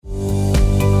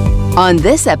On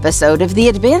this episode of the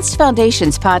Advanced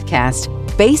Foundations podcast,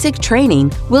 Basic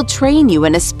Training will train you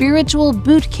in a spiritual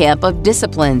boot camp of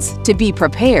disciplines to be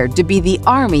prepared to be the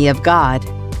army of God.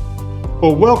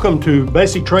 Well, welcome to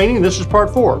Basic Training. This is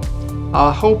part 4.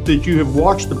 I hope that you have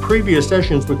watched the previous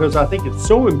sessions because I think it's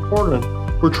so important.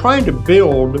 We're trying to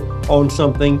build on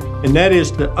something, and that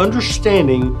is the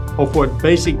understanding of what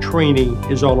basic training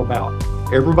is all about.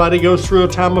 Everybody goes through a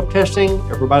time of testing.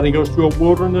 Everybody goes through a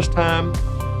wilderness time.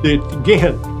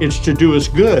 Again, it's to do us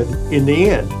good in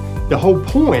the end. The whole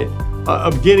point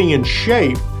of getting in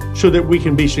shape so that we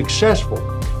can be successful,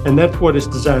 and that's what it's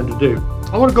designed to do.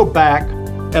 I want to go back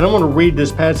and I want to read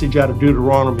this passage out of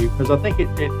Deuteronomy because I think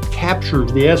it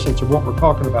captures the essence of what we're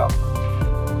talking about.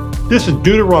 This is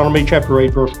Deuteronomy chapter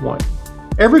 8, verse 1.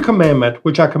 Every commandment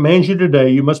which I command you today,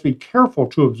 you must be careful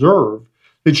to observe,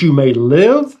 that you may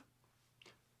live,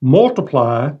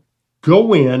 multiply,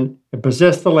 go in, and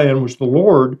possess the land which the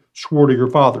Lord swore to your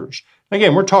fathers.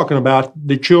 Again, we're talking about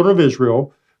the children of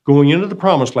Israel going into the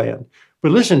promised land.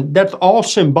 But listen, that's all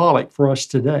symbolic for us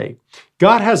today.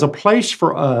 God has a place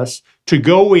for us to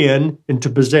go in and to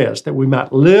possess, that we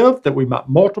might live, that we might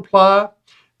multiply,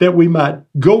 that we might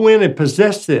go in and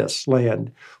possess this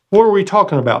land. What are we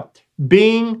talking about?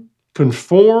 Being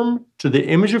conformed to the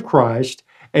image of Christ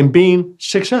and being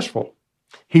successful.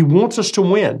 He wants us to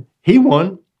win. He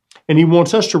won, and he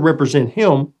wants us to represent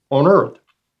him on earth.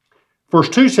 Verse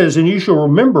 2 says, and you shall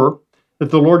remember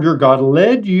that the Lord your God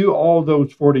led you all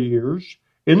those 40 years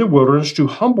in the wilderness to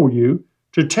humble you,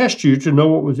 to test you, to know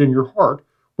what was in your heart,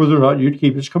 whether or not you'd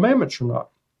keep his commandments or not.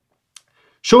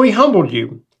 So he humbled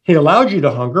you. He allowed you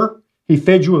to hunger. He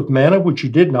fed you with manna, which you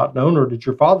did not know, nor did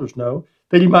your fathers know,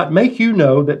 that he might make you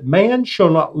know that man shall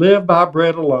not live by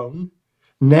bread alone,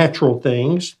 natural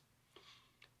things,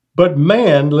 but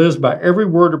man lives by every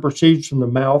word that proceeds from the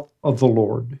mouth of the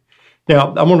Lord. Now,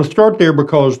 I'm going to start there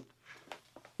because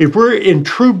if we're in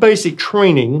true basic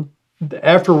training,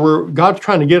 after God's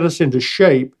trying to get us into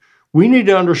shape, we need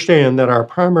to understand that our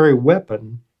primary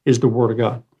weapon is the Word of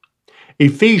God.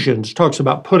 Ephesians talks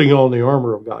about putting on the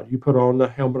armor of God. You put on the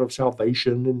helmet of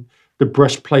salvation and the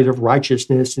breastplate of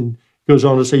righteousness, and goes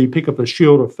on to say you pick up the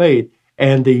shield of faith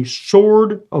and the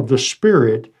sword of the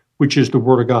Spirit, which is the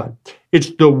Word of God.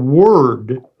 It's the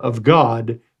Word of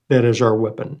God that is our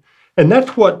weapon. And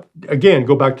that's what, again,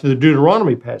 go back to the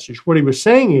Deuteronomy passage. What he was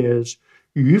saying is,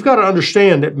 you've got to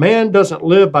understand that man doesn't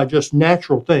live by just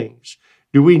natural things.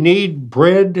 Do we need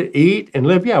bread to eat and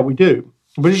live? Yeah, we do.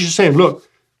 But he's just saying, look,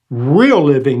 real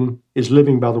living is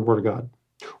living by the Word of God.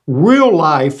 Real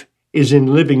life is in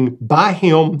living by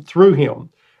him, through him.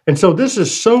 And so this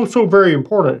is so very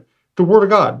important, the Word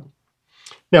of God.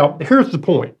 Now, here's the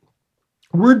point.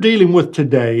 We're dealing with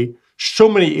today so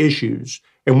many issues,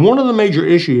 and one of the major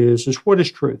issues is what is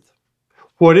truth?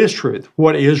 What is truth?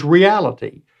 What is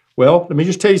reality? Well, let me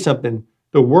just tell you something.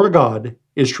 The Word of God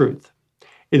is truth.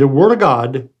 The Word of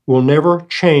God will never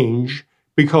change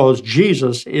because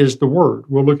Jesus is the Word.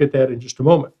 We'll look at that in just a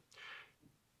moment.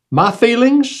 My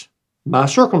feelings, my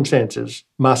circumstances,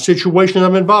 my situation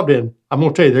I'm involved in, I'm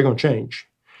going to tell you they're going to change.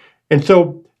 And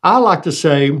so I like to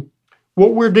say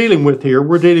what we're dealing with here,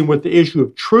 we're dealing with the issue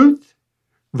of truth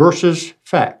versus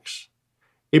facts.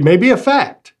 It may be a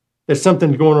fact that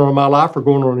something's going on in my life or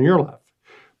going on in your life.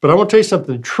 But I want to tell you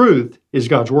something. Truth is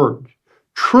God's Word.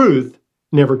 Truth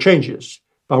never changes.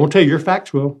 But I want to tell you, your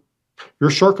facts will. Your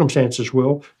circumstances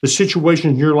will. The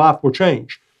situation in your life will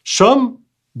change. Some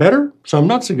better, some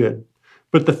not so good.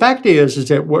 But the fact is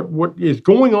that what is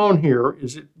going on here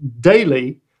is that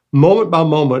daily, moment by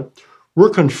moment, we're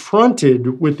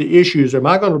confronted with the issues. Am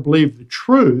I going to believe the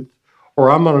truth, or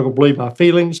am I going to believe my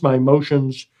feelings, my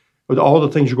emotions, with all the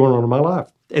things that are going on in my life?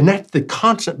 And that's the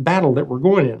constant battle that we're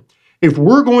going in. If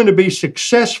we're going to be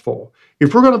successful,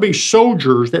 if we're going to be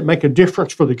soldiers that make a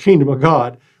difference for the kingdom of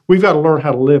God, we've got to learn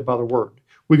how to live by the Word.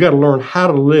 We've got to learn how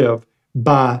to live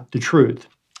by the truth.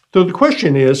 So the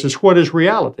question is what is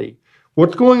reality?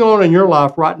 What's going on in your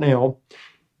life right now?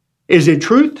 Is it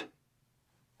truth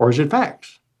or is it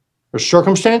facts? Or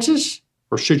circumstances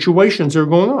or situations that are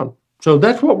going on? So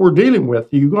that's what we're dealing with.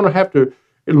 You're going to have to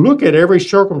look at every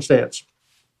circumstance.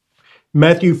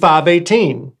 Matthew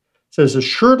 5:18 says,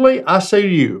 assuredly I say to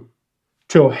you,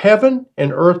 till heaven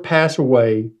and earth pass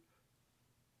away,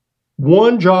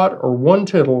 one jot or one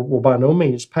tittle will by no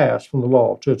means pass from the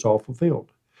law till it's all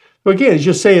fulfilled. So again, it's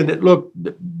just saying that, look,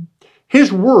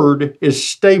 his word is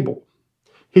stable.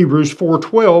 Hebrews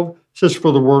 4:12 says,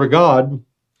 for the word of God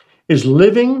is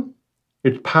living,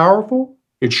 it's powerful,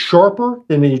 it's sharper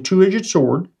than any two-edged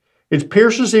sword, it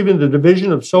pierces even the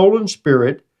division of soul and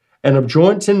spirit, and of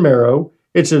joints and marrow,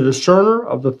 It's a discerner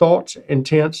of the thoughts and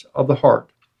intents of the heart.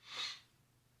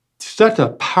 Such a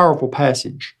powerful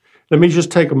passage. Let me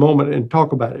just take a moment and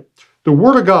talk about it. The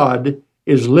Word of God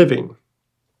is living.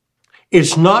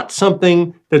 It's not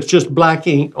something that's just black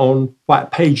ink on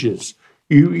white pages.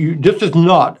 This is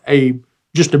not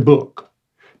just a book.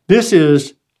 This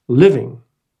is living.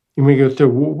 You may go through,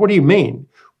 well, what do you mean?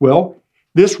 Well,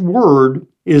 this Word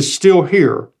is still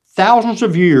here. Thousands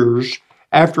of years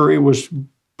after it was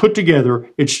put together,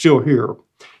 it's still here.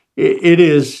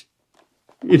 It's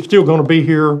still going to be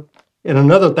here in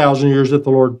another 1,000 years if the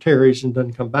Lord tarries and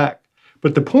doesn't come back.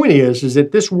 But the point is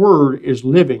that this Word is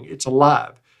living. It's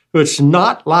alive. It's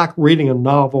not like reading a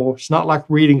novel. It's not like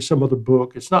reading some other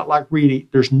book. It's not like reading.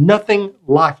 There's nothing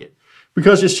like it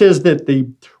because it says that the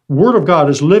Word of God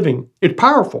is living. It's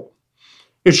powerful.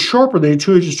 It's sharper than a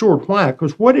two-edged sword. Why?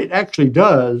 Because what it actually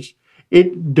does,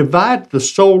 it divides the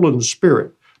soul and the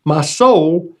spirit. My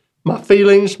soul, my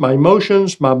feelings, my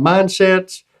emotions, my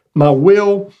mindsets, my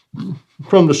will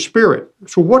from the spirit.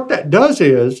 So what that does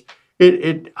is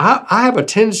I have a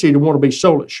tendency to want to be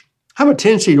soulish. I have a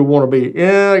tendency to want to be,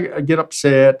 I get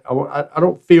upset. I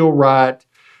don't feel right.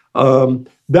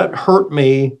 That hurt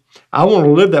me. I want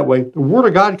to live that way. The Word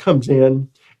of God comes in,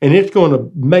 and it's going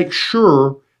to make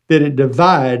sure that it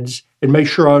divides and make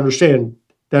sure I understand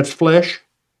that's flesh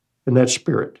and that's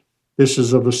spirit. This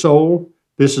is of the soul.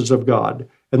 This is of God.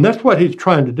 And that's what he's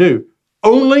trying to do.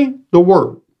 Only the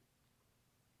Word.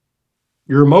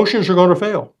 Your emotions are going to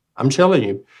fail. I'm telling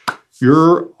you.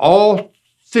 All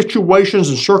situations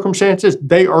and circumstances,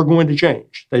 they are going to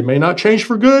change. They may not change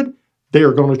for good. They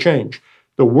are going to change.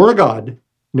 The Word of God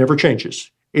never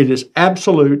changes. It is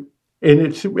absolute, and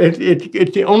it's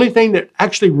the only thing that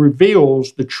actually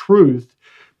reveals the truth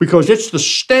because it's the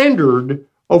standard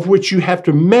of which you have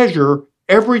to measure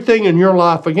everything in your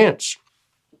life against.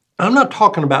 I'm not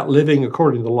talking about living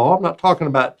according to the law. I'm not talking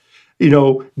about,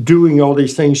 doing all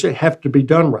these things that have to be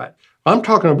done right. I'm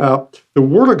talking about the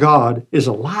Word of God is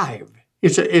alive.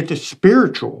 It's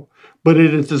spiritual, but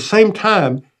at the same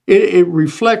time, it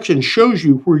reflects and shows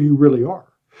you where you really are.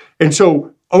 And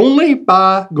so only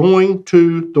by going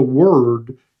to the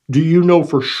Word do you know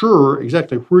for sure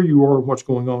exactly where you are and what's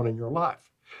going on in your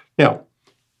life. Now,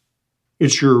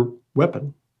 it's your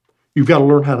weapon. You've got to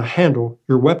learn how to handle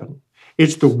your weapon.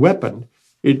 It's the weapon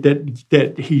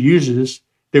that he uses,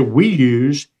 that we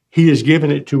use. He has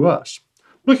given it to us.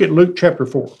 Look at Luke chapter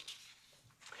 4.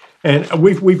 And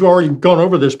we've already gone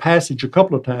over this passage a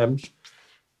couple of times.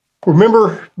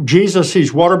 Remember, Jesus,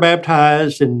 he's water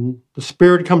baptized, and the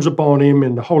Spirit comes upon him,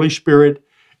 and the Holy Spirit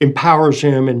empowers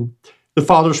him, and the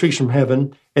Father speaks from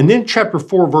heaven. And then chapter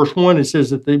 4, verse 1, it says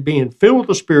that being filled with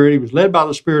the Spirit, he was led by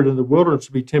the Spirit in the wilderness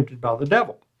to be tempted by the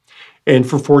devil. And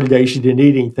for 40 days he didn't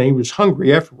eat anything. He was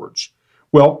hungry afterwards.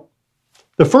 Well,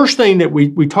 the first thing that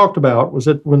we talked about was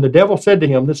that when the devil said to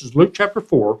him, this is Luke chapter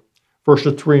 4,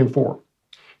 verses 3 and 4.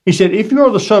 He said, if you are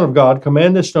the Son of God,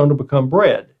 command this stone to become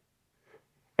bread.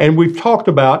 And we've talked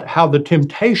about how the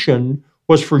temptation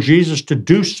was for Jesus to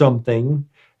do something.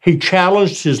 He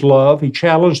challenged his love. He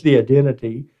challenged the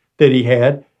identity that he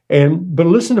had. But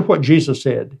listen to what Jesus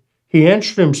said. He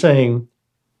answered him saying,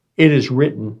 it is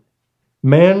written,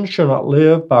 man shall not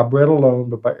live by bread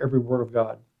alone, but by every word of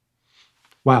God.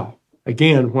 Wow.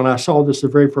 Again, when I saw this the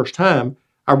very first time,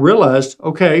 I realized,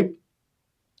 okay,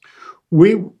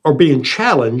 we are being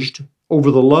challenged over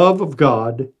the love of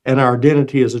God and our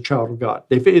identity as a child of God.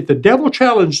 If the devil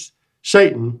challenged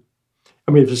Satan,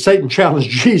 if Satan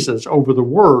challenged Jesus over the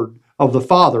word of the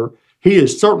Father, he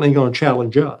is certainly going to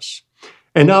challenge us.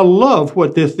 And I love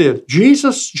what this is.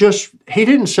 Jesus he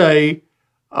didn't say,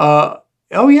 oh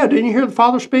yeah, didn't you hear the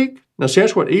Father speak? Now see,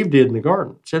 that's what Eve did in the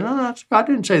garden. Said, no, I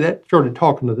didn't say that. Started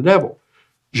talking to the devil.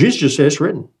 Jesus just said, it's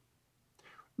written.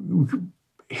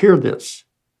 Hear this.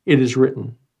 It is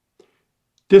written.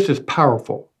 This is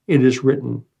powerful. It is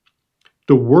written.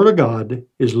 The Word of God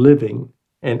is living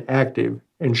and active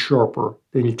and sharper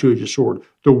than a two-edged sword.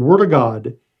 The Word of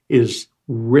God is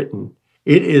written.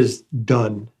 It is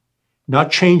done.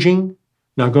 Not changing.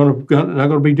 Not going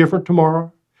to be different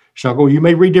tomorrow. It's not going. You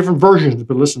may read different versions,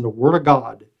 but listen. The Word of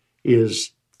God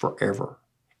is forever.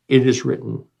 It is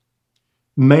written.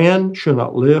 Man shall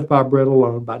not live by bread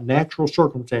alone, by natural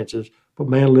circumstances, but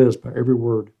man lives by every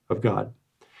word of God.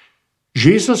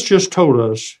 Jesus just told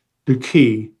us the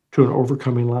key to an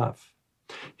overcoming life.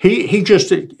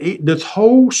 This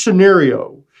whole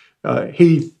scenario,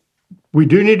 we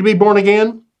do need to be born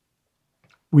again.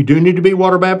 We do need to be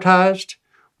water baptized.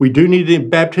 We do need the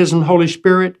baptism of the Holy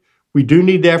Spirit. We do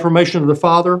need the affirmation of the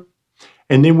Father.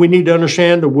 And then we need to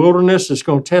understand the wilderness is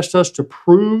going to test us to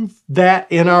prove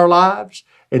that in our lives.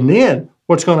 And then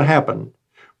what's going to happen?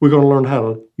 We're going to learn how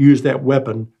to use that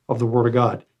weapon of the Word of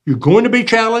God. You're going to be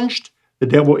challenged. The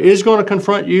devil is going to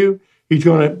confront you. He's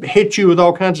going to hit you with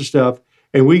all kinds of stuff.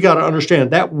 And we got to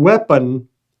understand that weapon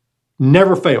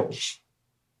never fails.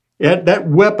 That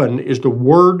weapon is the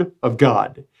Word of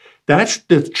God. That's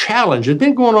the challenge. It's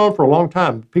been going on for a long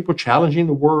time. People challenging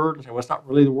the Word and saying, well, it's not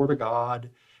really the Word of God.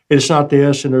 It's not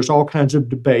this, and there's all kinds of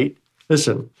debate.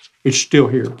 Listen, it's still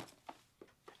here.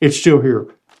 It's still here.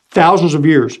 Thousands of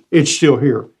years, it's still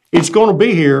here. It's going to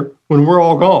be here when we're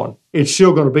all gone. It's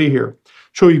still going to be here.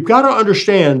 So you've got to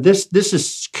understand this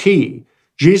is key.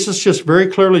 Jesus just very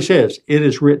clearly says, it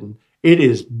is written. It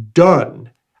is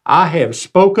done. I have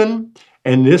spoken,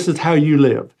 and this is how you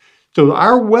live. So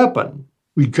our weapon,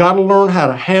 we've got to learn how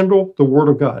to handle the Word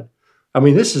of God. I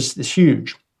mean, this is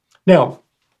huge. Now,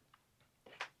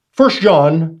 1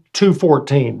 John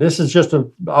 2:14. This is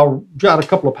I'll jot a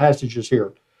couple of passages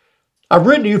here. I've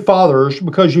written to you, fathers,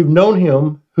 because you've known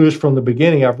him who is from the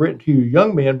beginning. I've written to you,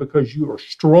 young men, because you are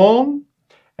strong,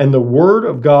 and the Word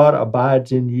of God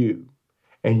abides in you,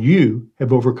 and you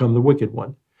have overcome the wicked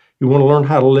one. You want to learn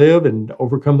how to live and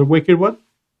overcome the wicked one?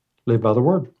 Live by the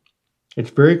Word. It's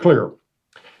very clear.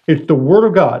 It's the Word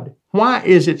of God. Why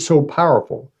is it so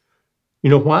powerful? You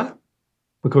know why?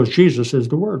 Because Jesus is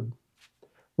the Word.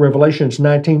 Revelations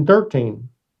 19:13.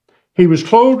 He was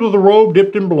clothed with a robe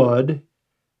dipped in blood.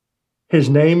 His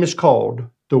name is called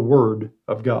the Word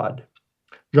of God.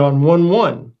 John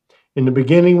 1:1. In the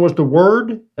beginning was the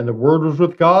Word, and the Word was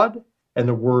with God, and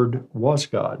the Word was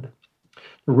God.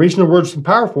 The reason the Word's so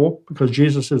powerful, because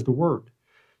Jesus is the Word.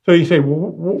 So you say, well,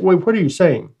 what are you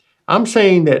saying? I'm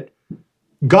saying that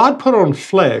God put on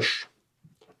flesh,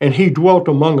 and he dwelt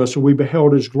among us, and we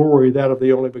beheld his glory, that of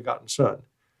the only begotten Son.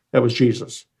 That was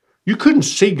Jesus. You couldn't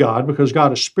see God because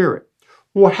God is spirit.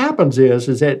 What happens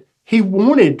is that he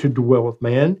wanted to dwell with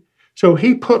man, so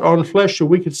he put on flesh so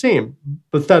we could see him.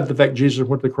 But that's the fact Jesus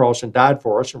went to the cross and died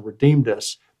for us and redeemed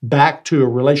us back to a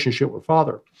relationship with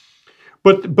Father.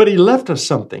 But he left us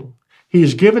something. He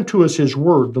has given to us his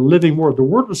Word, the living Word. The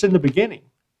Word was in the beginning.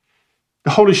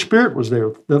 The Holy Spirit was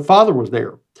there. The Father was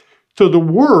there. So the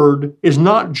Word is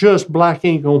not just black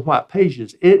ink on white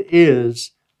pages. It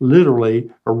is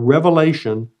literally a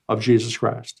revelation of Jesus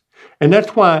Christ. And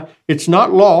that's why it's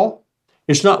not law.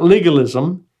 It's not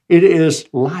legalism. It is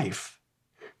life.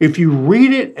 If you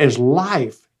read it as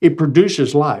life, it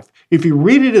produces life. If you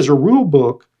read it as a rule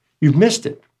book, you've missed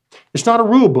it. It's not a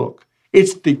rule book.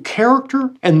 It's the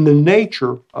character and the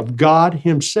nature of God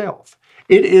himself.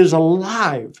 It is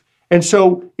alive. And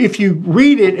so if you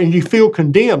read it and you feel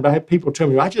condemned, I have people tell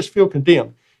me, I just feel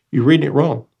condemned. You're reading it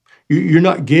wrong. You're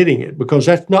not getting it because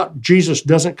that's not, Jesus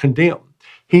doesn't condemn.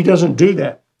 He doesn't do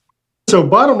that. So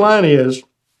bottom line is,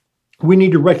 we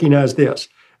need to recognize this.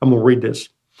 I'm going to read this.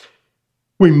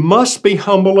 We must be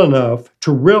humble enough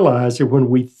to realize that when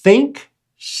we think,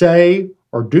 say,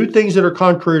 or do things that are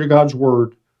contrary to God's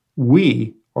Word,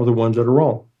 we are the ones that are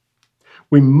wrong.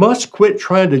 We must quit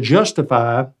trying to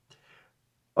justify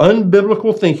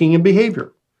unbiblical thinking and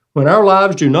behavior. When our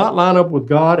lives do not line up with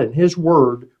God and his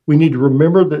Word, we need to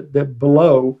remember that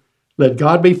below, let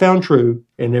God be found true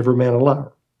and every man a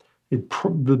liar.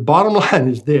 The bottom line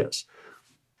is this.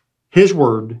 His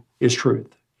Word is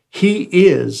truth. He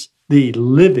is the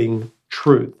living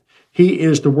truth. He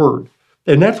is the Word.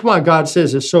 And that's why God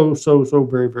says it's so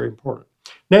very, very important.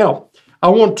 Now, I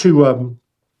want to,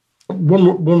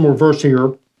 one more verse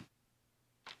here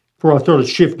before I start to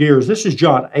shift gears. This is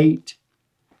John 8,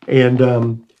 and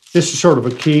this is sort of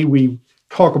a key. We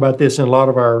talk about this in a lot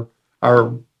of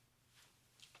our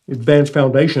advanced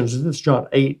foundations. This is John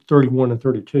 8, 31 and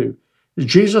 32.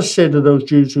 Jesus said to those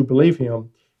Jews who believe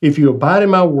him, if you abide in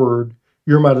my word,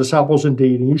 you're my disciples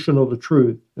indeed, and you shall know the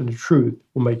truth, and the truth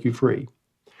will make you free.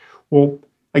 Well,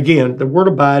 again, the word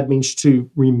abide means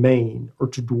to remain or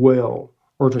to dwell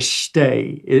or to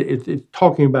stay. It's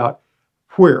talking about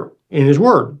where? In his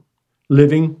word,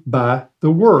 living by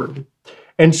the word.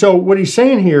 And so what he's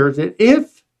saying here is that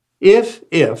if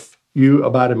you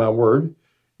abide in my word,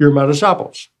 you're my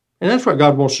disciples. And that's what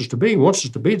God wants us to be. He wants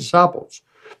us to be disciples.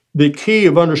 The key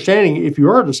of understanding if you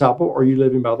are a disciple, are you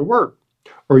living by the word?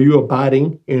 Are you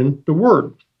abiding in the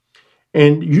word?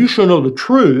 And you shall know the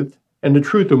truth, and the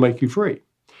truth will make you free.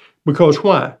 Because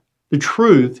why? The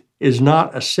truth is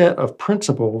not a set of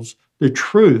principles. The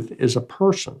truth is a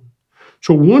person.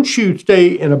 So once you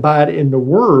stay and abide in the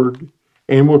word,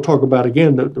 and we'll talk about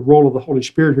again the role of the Holy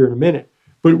Spirit here in a minute,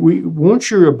 but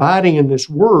once you're abiding in this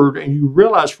word and you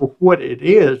realize for what it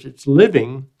is, it's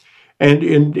living,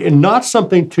 and not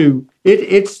something to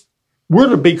we're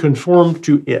to be conformed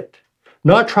to it,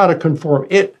 not try to conform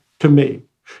it to me.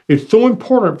 It's so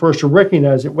important for us to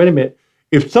recognize that, wait a minute,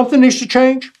 if something needs to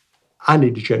change, I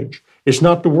need to change. It's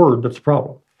not the word that's the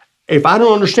problem. If I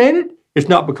don't understand it, it's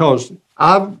not because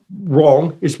I'm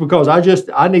wrong. It's because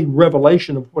I need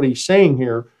revelation of what he's saying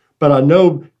here. But I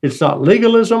know it's not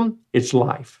legalism, it's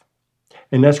life.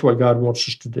 And that's what God wants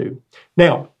us to do.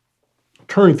 Now,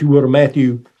 turn, if you will, to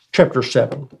Matthew chapter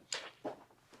 7.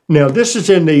 Now, this is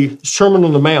in the Sermon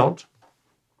on the Mount,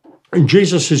 and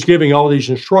Jesus is giving all these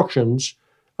instructions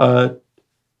to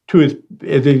his,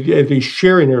 as he's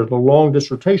sharing there, the long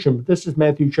dissertation, but this is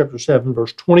Matthew chapter 7,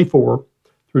 verse 24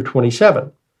 through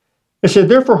 27. It said,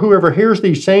 "Therefore, whoever hears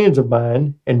these sayings of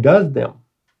mine and does them,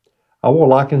 I will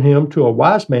liken him to a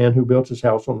wise man who built his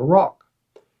house on the rock.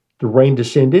 The rain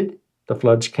descended, the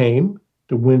floods came,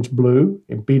 the winds blew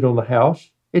and beat on the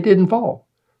house. It didn't fall,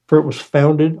 for it was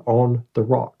founded on the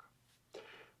rock.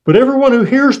 But everyone who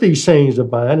hears these sayings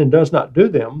of mine and does not do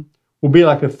them will be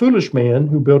like a foolish man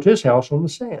who built his house on the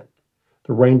sand.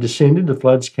 The rain descended, the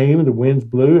floods came, and the winds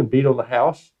blew and beat on the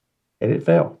house, and it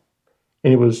fell.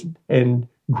 And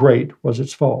great was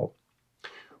its fall."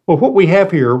 Well, what we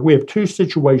have here, we have two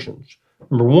situations.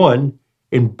 Number one,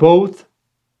 in both,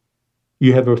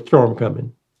 you have a storm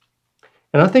coming.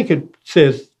 And I think it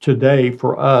says today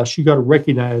for us, you got to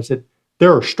recognize that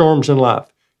there are storms in life.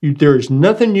 There is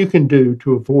nothing you can do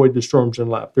to avoid the storms in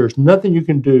life. There's nothing you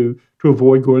can do to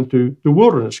avoid going through the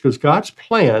wilderness, because God's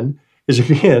plan is,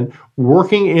 again,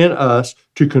 working in us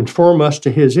to conform us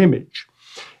to his image.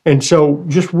 And so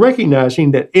just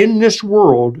recognizing that in this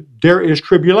world, there is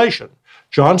tribulation.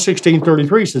 John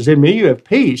 16:33 says, "In me you have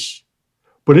peace,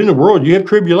 but in the world you have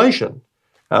tribulation."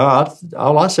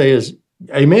 All I say is,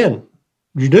 amen.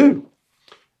 You do.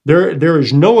 There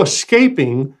is no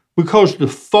escaping, because the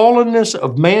fallenness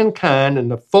of mankind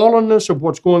and the fallenness of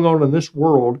what's going on in this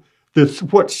world,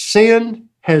 what sin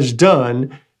has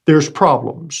done, there's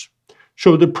problems.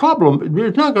 So the problem,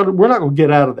 we're not going to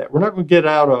get out of that. We're not going to get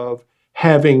out of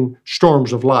having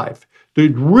storms of life. The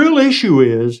real issue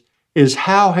is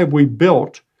how have we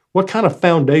built, what kind of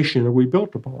foundation are we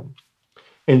built upon?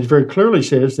 And it very clearly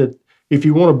says that if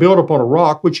you want to build upon a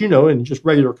rock, which in just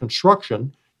regular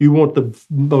construction, you want the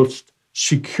most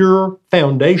secure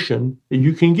foundation that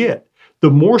you can get. The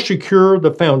more secure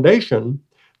the foundation,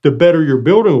 the better your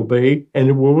building will be, and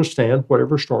it will withstand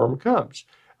whatever storm comes.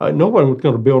 Nobody's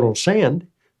going to build on sand,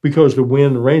 because the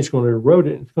wind and rain is going to erode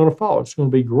it, and it's going to fall. It's going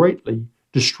to be greatly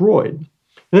destroyed. And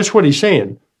that's what he's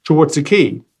saying. So what's the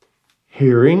key?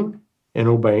 Hearing and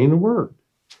obeying the word.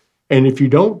 And if you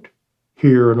don't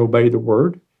hear and obey the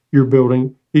word, you're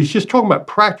building, he's just talking about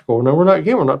practical. Now, we're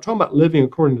not talking about living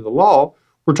according to the law.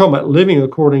 We're talking about living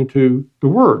according to the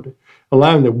word,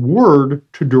 allowing the word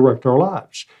to direct our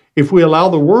lives. If we allow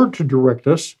the word to direct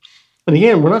us, and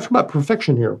again, we're not talking about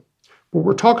perfection here. What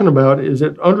we're talking about is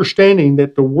that understanding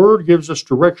that the word gives us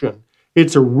direction.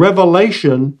 It's a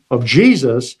revelation of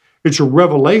Jesus. It's a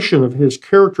revelation of his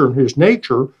character and his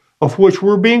nature, of which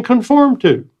we're being conformed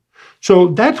to. So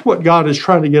that's what God is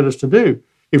trying to get us to do.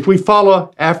 If we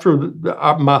follow after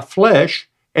my flesh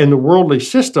and the worldly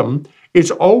system,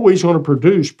 it's always going to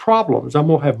produce problems. I'm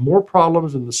going to have more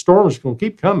problems, and the storm is going to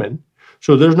keep coming.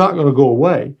 So they're not going to go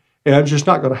away. And I'm just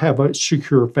not going to have a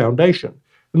secure foundation.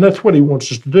 And that's what he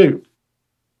wants us to do.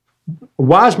 A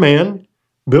wise man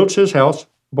builds his house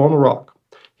upon the rock.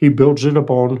 He builds it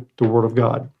upon the word of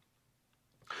God.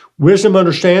 Wisdom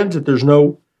understands that there's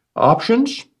no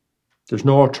options, there's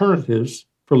no alternatives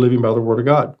for living by the word of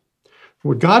God.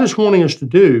 What God is wanting us to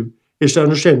do is to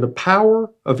understand the power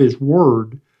of his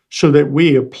word so that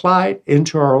we apply it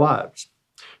into our lives.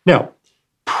 Now,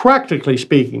 practically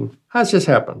speaking, how does this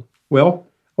happen? Well,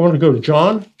 I want to go to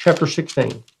John chapter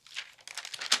 16.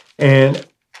 And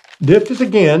this is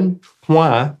again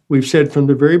why we've said from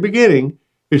the very beginning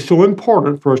it's so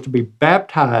important for us to be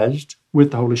baptized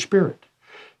with the Holy Spirit.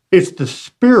 It's the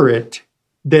Spirit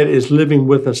that is living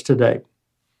with us today.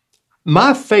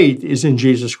 My faith is in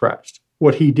Jesus Christ,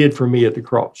 what he did for me at the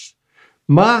cross.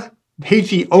 He's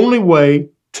the only way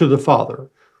to the Father.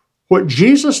 What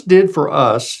Jesus did for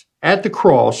us at the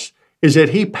cross is that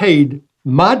he paid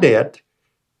my debt,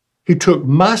 he took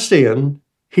my sin,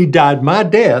 he died my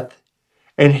death,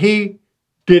 and he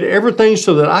did everything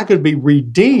so that I could be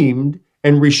redeemed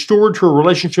and restored to a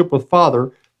relationship with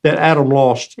Father that Adam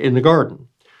lost in the garden.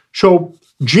 So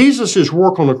Jesus'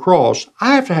 work on the cross,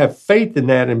 I have to have faith in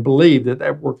that and believe that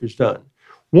that work is done.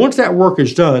 Once that work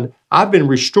is done, I've been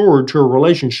restored to a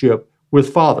relationship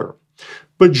with Father.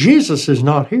 But Jesus is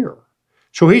not here.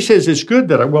 So he says it's good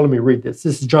that let me read this.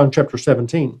 This is John chapter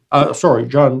 16.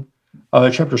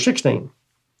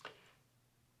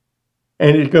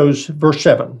 And it goes, verse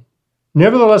 7.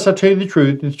 Nevertheless, I tell you the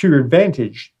truth, it's to your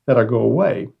advantage that I go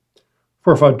away.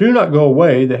 For if I do not go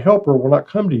away, the Helper will not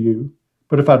come to you,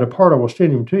 but if I depart, I will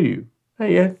send him to you.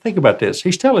 Hey, yeah, think about this.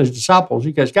 He's telling his disciples,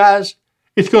 he goes, guys,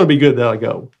 it's going to be good that I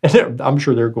go. And I'm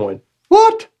sure they're going,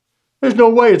 what? There's no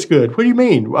way it's good. What do you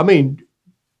mean? I mean,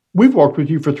 we've walked with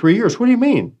you for 3 years. What do you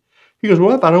mean? He goes,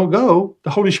 well, if I don't go,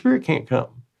 the Holy Spirit can't come.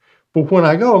 But when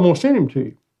I go, I'm going to send him to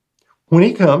you. When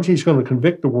he comes, he's going to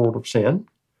convict the world of sin,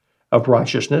 of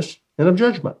righteousness, and of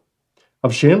judgment.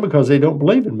 Of sin because they don't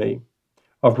believe in me.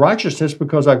 Of righteousness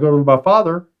because I go to my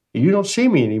Father and you don't see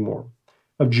me anymore.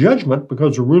 Of judgment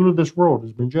because the ruler of this world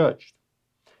has been judged.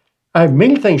 I have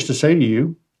many things to say to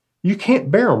you. You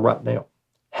can't bear them right now.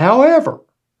 However,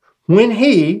 when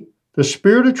he, the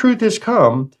Spirit of truth, has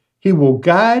come, he will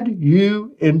guide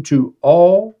you into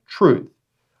all truth.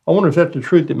 I wonder if that's the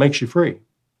truth that makes you free.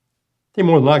 I think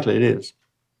more than likely it is.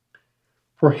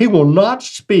 For he will not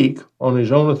speak on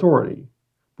his own authority,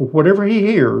 but whatever he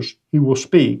hears, he will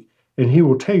speak, and he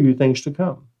will tell you things to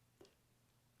come.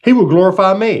 He will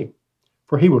glorify me,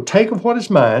 for he will take of what is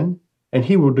mine, and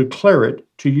he will declare it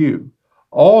to you.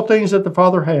 All things that the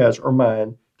Father has are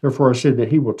mine. Therefore I said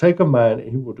that he will take of mine, and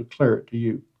he will declare it to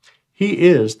you. He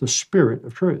is the Spirit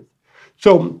of truth.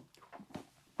 So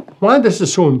why this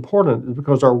is so important is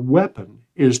because our weapon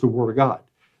is the Word of God.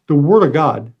 The Word of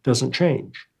God doesn't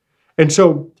change. And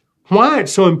so why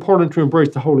it's so important to embrace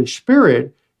the Holy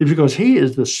Spirit is because he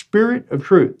is the Spirit of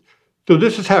truth. So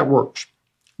this is how it works.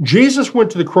 Jesus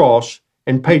went to the cross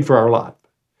and paid for our life.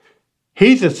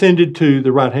 He's ascended to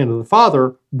the right hand of the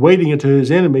Father, waiting until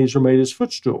his enemies are made his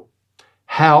footstool.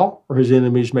 How are his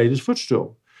enemies made his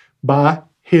footstool? By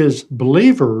his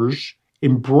believers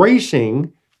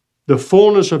embracing the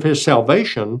fullness of his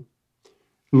salvation,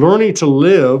 learning to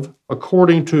live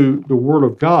according to the Word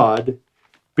of God,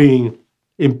 being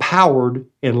empowered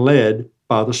and led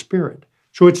by the Spirit.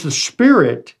 So it's the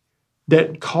Spirit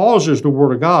that causes the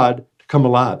Word of God to come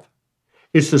alive.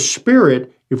 It's the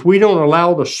Spirit. If we don't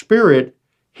allow the Spirit,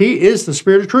 he is the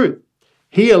Spirit of truth.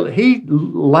 He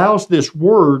allows this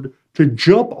Word to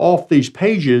jump off these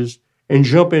pages and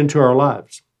jump into our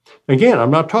lives. Again,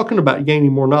 I'm not talking about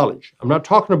gaining more knowledge. I'm not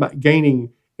talking about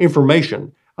gaining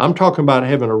information. I'm talking about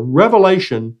having a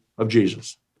revelation of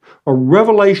Jesus, a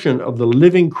revelation of the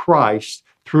living Christ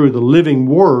through the living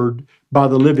Word by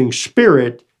the living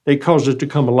Spirit that causes it to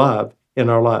come alive in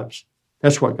our lives.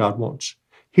 That's what God wants.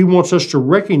 He wants us to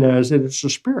recognize that it's the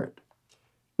Spirit.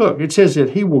 Look, it says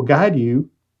that he will guide you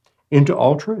into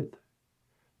all truth.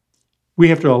 We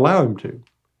have to allow him to.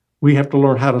 We have to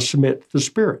learn how to submit to the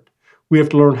Spirit. We have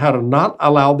to learn how to not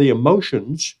allow the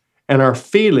emotions and our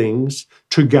feelings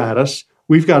to guide us.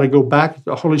 We've got to go back to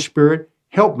the Holy Spirit.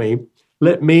 Help me.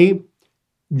 Let me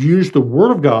use the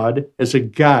Word of God as a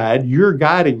guide. You're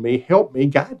guiding me. Help me,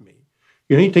 guide me.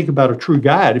 You know, you think about a true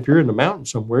guide. If you're in the mountain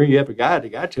somewhere, you have a guide. The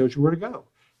guide tells you where to go.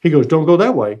 He goes, don't go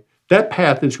that way. That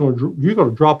path is you're going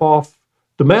to drop off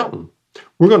the mountain.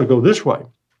 We're going to go this way.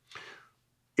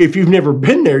 If you've never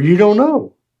been there, you don't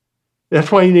know.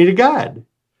 That's why you need a guide.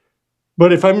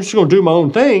 But if I'm just going to do my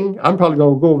own thing, I'm probably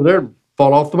going to go over there and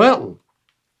fall off the mountain.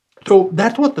 So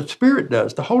that's what the Spirit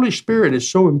does. The Holy Spirit is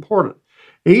so important.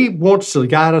 He wants to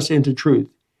guide us into truth.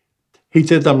 He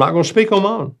says, I'm not going to speak on my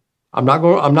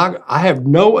own. I have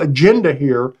no agenda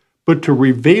here but to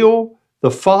reveal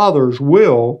the Father's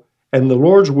will and the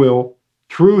Lord's will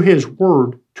through his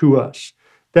Word to us.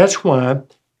 That's why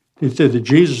it said that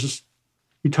Jesus,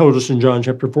 he told us in John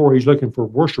chapter 4, he's looking for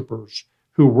worshipers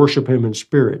who worship him in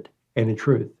spirit and in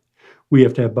truth. We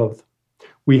have to have both.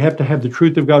 We have to have the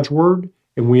truth of God's Word,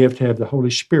 and we have to have the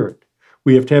Holy Spirit.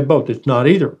 We have to have both. It's not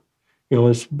either. You know,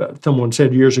 as someone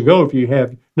said years ago, if you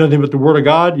have nothing but the Word of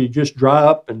God, you just dry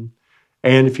up, and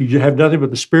if you have nothing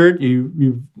but the Spirit,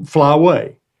 you fly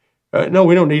away. No,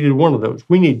 we don't need either one of those.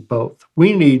 We need both.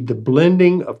 We need the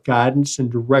blending of guidance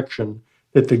and direction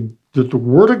that the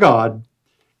Word of God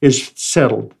is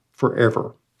settled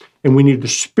forever. And we need the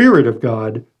Spirit of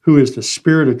God, who is the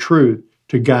Spirit of truth,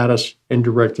 to guide us and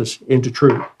direct us into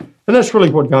truth. And that's really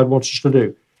what God wants us to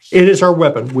do. It is our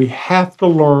weapon. We have to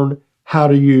learn how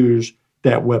to use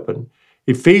that weapon.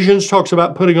 Ephesians talks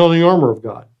about putting on the armor of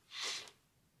God.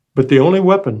 But the only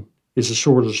weapon is the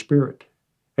sword of the Spirit.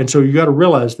 And so you got to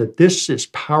realize that this is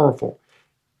powerful.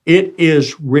 It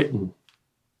is written.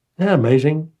 Isn't that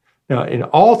amazing? Now, in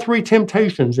all three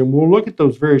temptations, and we'll look at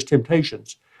those various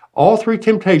temptations, all three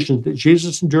temptations that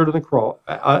Jesus endured on the cross,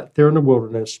 there in the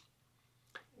wilderness,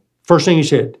 first thing he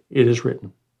said, it is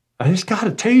written. I just got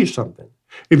to tell you something.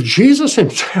 If Jesus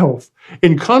himself,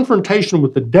 in confrontation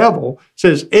with the devil,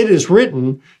 says, it is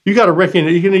written, you got to reckon,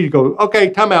 you need to go, okay,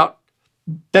 time out.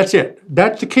 That's it.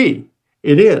 That's the key.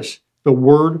 It is. The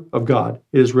Word of God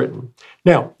is written.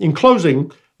 Now, in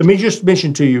closing, let me just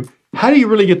mention to you, how do you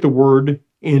really get the Word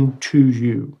into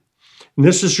you? And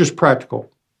this is just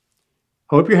practical.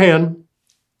 Hold up your hand.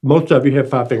 Most of you have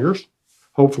 5 fingers,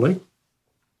 hopefully.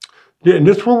 And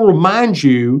this will remind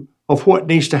you of what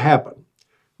needs to happen.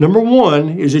 Number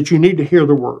 1 is that you need to hear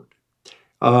the Word.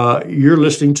 You're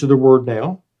listening to the Word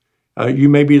now. You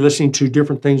may be listening to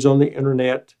different things on the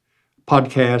internet,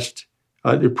 podcast,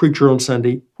 the preacher on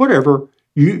Sunday, whatever.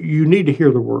 You need to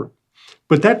hear the Word.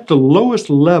 But that's the lowest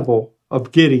level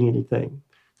of getting anything,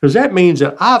 because that means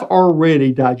that I've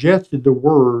already digested the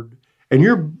Word,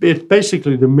 and it's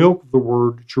basically the milk of the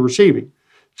Word that you're receiving.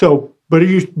 So, but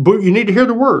you need to hear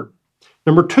the Word.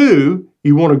 Number 2,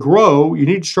 you want to grow, you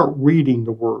need to start reading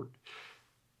the Word.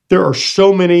 There are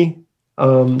so many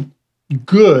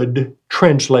good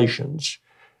translations.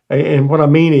 And what I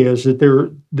mean is that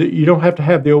you don't have to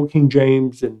have the old King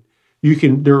James, and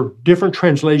there are different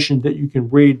translations that you can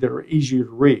read that are easier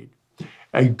to read.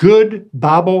 A good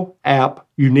Bible app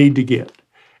you need to get.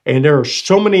 And there are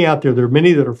so many out there. There are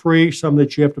many that are free, some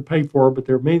that you have to pay for, but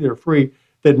there are many that are free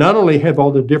that not only have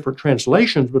all the different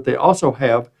translations, but they also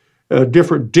have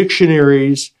different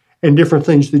dictionaries and different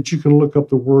things that you can look up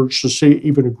the words to see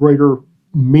even a greater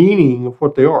meaning of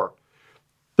what they are.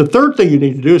 The third thing you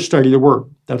need to do is study the Word.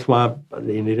 That's why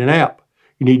you need an app.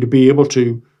 You need to be able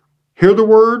to hear the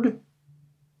Word,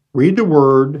 read the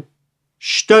Word,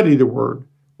 study the Word.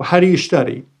 Well, how do you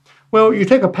study? Well, you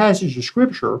take a passage of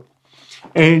Scripture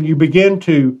and you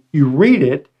read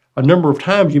it a number of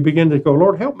times. You begin to go,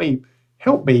 Lord, help me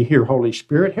here, Holy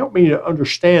Spirit. Help me to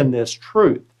understand this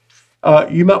truth.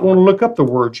 You might want to look up the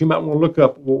words. You might want to look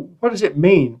up, well, what does it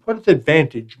mean? What does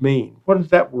advantage mean? What does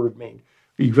that word mean?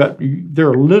 There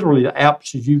are literally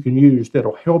apps that you can use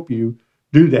that'll help you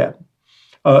do that.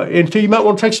 And so you might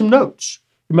want to take some notes.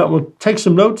 You might want to take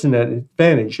some notes in that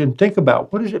advantage and think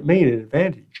about, what does it mean, an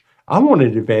advantage? I want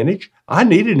an advantage. I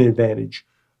need an advantage.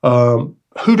 Who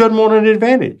doesn't want an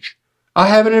advantage? I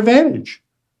have an advantage.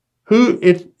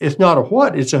 It's not a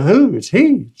what, it's a who. It's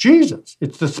He, Jesus.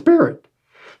 It's the Spirit.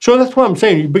 So that's what I'm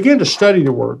saying. You begin to study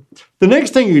the Word. The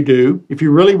next thing you do, if you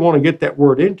really want to get that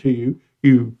Word into you,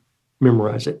 you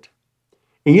memorize it.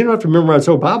 And you don't have to memorize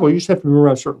the whole Bible. You just have to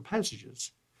memorize certain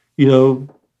passages.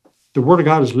 The Word of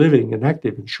God is living and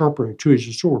active and sharper than a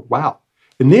two-edged sword. Wow.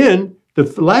 And then the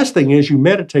last thing is you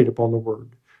meditate upon the Word.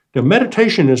 Now,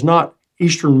 meditation is not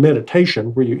Eastern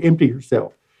meditation where you empty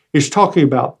yourself. It's talking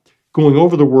about going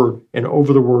over the Word and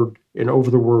over the Word and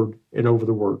over the Word and over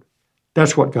the Word.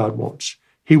 That's what God wants.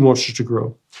 He wants us to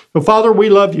grow. So, Father, we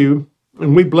love you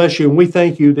and we bless you and we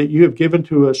thank you that you have given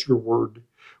to us your Word.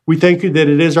 We thank you that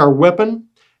it is our weapon,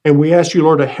 and we ask you,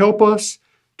 Lord, to help us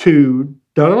to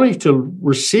not only to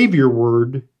receive your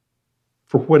Word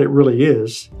for what it really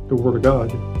is, the Word of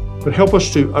God, but help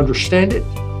us to understand it.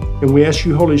 And we ask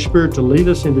you, Holy Spirit, to lead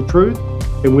us into truth,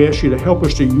 and we ask you to help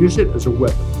us to use it as a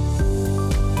weapon.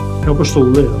 Help us to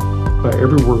live by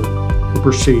every word that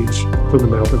proceeds from the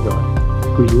mouth of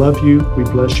God. We love you, we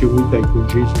bless you, we thank you in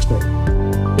Jesus' name.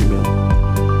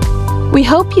 Amen. We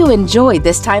hope you enjoyed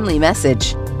this timely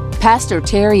message. Pastor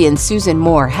Terry and Susan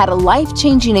Moore had a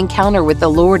life-changing encounter with the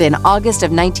Lord in August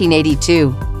of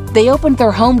 1982. They opened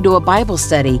their home to a Bible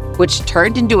study, which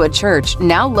turned into a church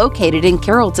now located in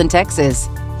Carrollton, Texas.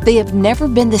 They have never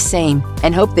been the same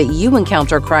and hope that you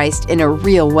encounter Christ in a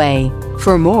real way.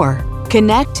 For more,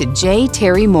 connect to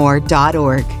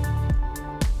jterrymore.org.